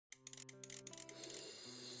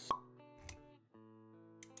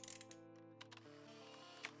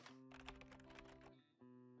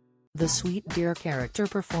The sweet dear character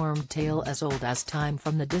performed Tale as Old as Time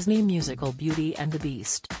from the Disney musical Beauty and the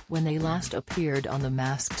Beast, when they last appeared on The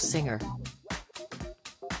Masked Singer.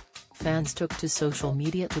 Fans took to social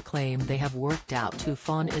media to claim they have worked out who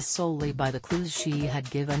Fawn is solely by the clues she had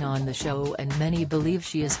given on the show, and many believe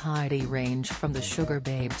she is Heidi Range from the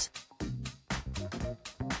Sugababes.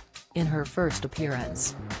 In her first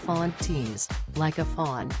appearance, Fawn teased, "Like a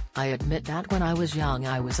fawn, I admit that when I was young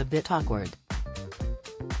I was a bit awkward."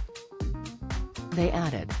 They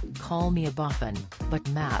added, "Call me a boffin, but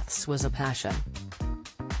maths was a passion.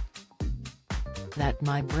 That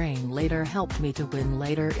my brain later helped me to win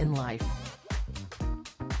later in life.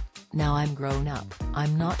 Now I'm grown up,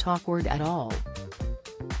 I'm not awkward at all."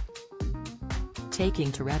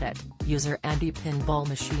 Taking to Reddit, user Andy Pinball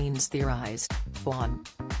Machines theorized, "Fawn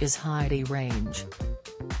is Heidi Range."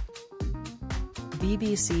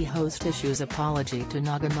 BBC host issues apology to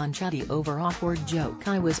Naga Munchetty over awkward joke.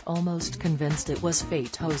 "I was almost convinced it was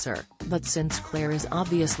Fate Hoser, but since Claire is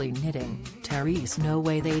obviously knitting, Therese no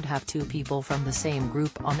way they'd have two people from the same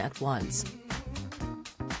group on at once.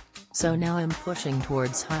 So now I'm pushing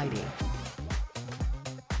towards Heidi.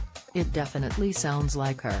 It definitely sounds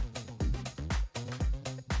like her."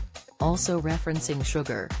 Also referencing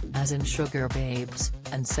Sugar, as in Sugababes,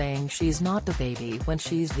 and saying she's not the baby when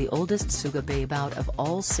she's the oldest Sugababe out of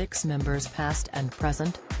all 6 members past and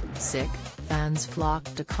present. Fans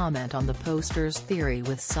flocked to comment on the poster's theory,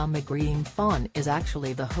 with some agreeing Fawn is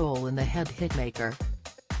actually the hole in the head hitmaker.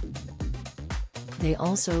 They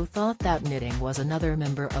also thought that knitting was another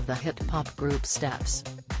member of the hit pop group Steps.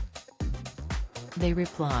 They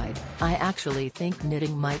replied, "I actually think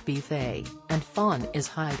knitting might be Faye, and Fawn is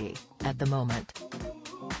Heidi, at the moment."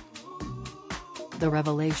 The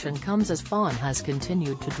revelation comes as Fawn has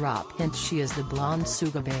continued to drop hints she is the blonde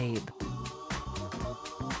Sugababe.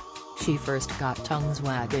 She first got tongues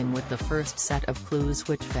wagging with the first set of clues,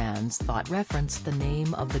 which fans thought referenced the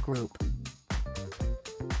name of the group.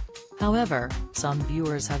 However, some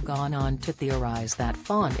viewers have gone on to theorize that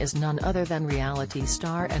Fawn is none other than reality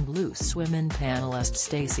star and Loose Women panelist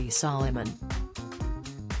Stacey Solomon.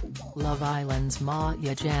 Love Island's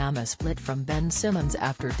Maya Jama split from Ben Simmons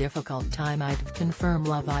after difficult time. I'd confirm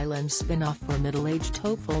Love Island spin-off for middle-aged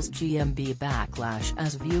hopefuls. GMB backlash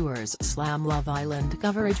as viewers slam Love Island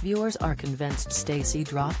coverage. Viewers are convinced Stacey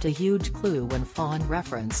dropped a huge clue when Fawn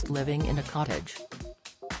referenced living in a cottage.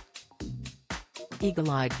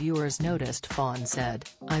 Eagle-eyed viewers noticed Fawn said,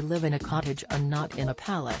 "I live in a cottage and not in a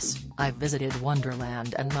palace. I've visited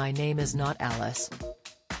Wonderland and my name is not Alice."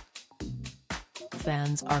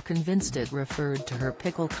 Fans are convinced it referred to her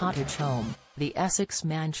Pickle Cottage home, the Essex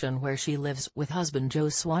mansion where she lives with husband Joe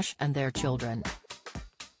Swash and their children.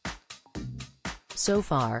 So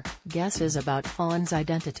far, guesses about Fawn's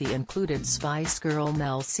identity included Spice Girl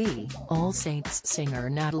Mel C, All Saints singer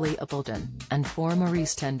Natalie Appleton, and former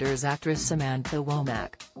EastEnders actress Samantha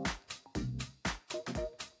Womack.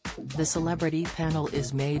 The celebrity panel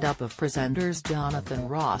is made up of presenters Jonathan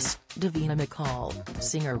Ross, Davina McCall,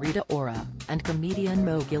 singer Rita Ora, and comedian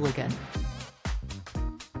Mo Gilligan.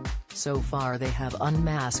 So far they have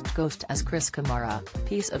unmasked Ghost as Chris Kamara,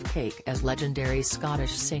 Piece of Cake as legendary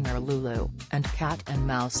Scottish singer Lulu, and Cat and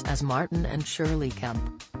Mouse as Martin and Shirley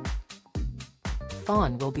Kemp.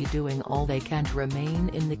 Fawn will be doing all they can to remain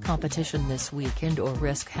in the competition this weekend or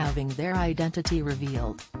risk having their identity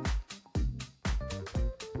revealed.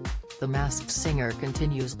 The Masked Singer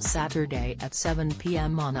continues Saturday at 7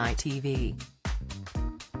 p.m. on ITV.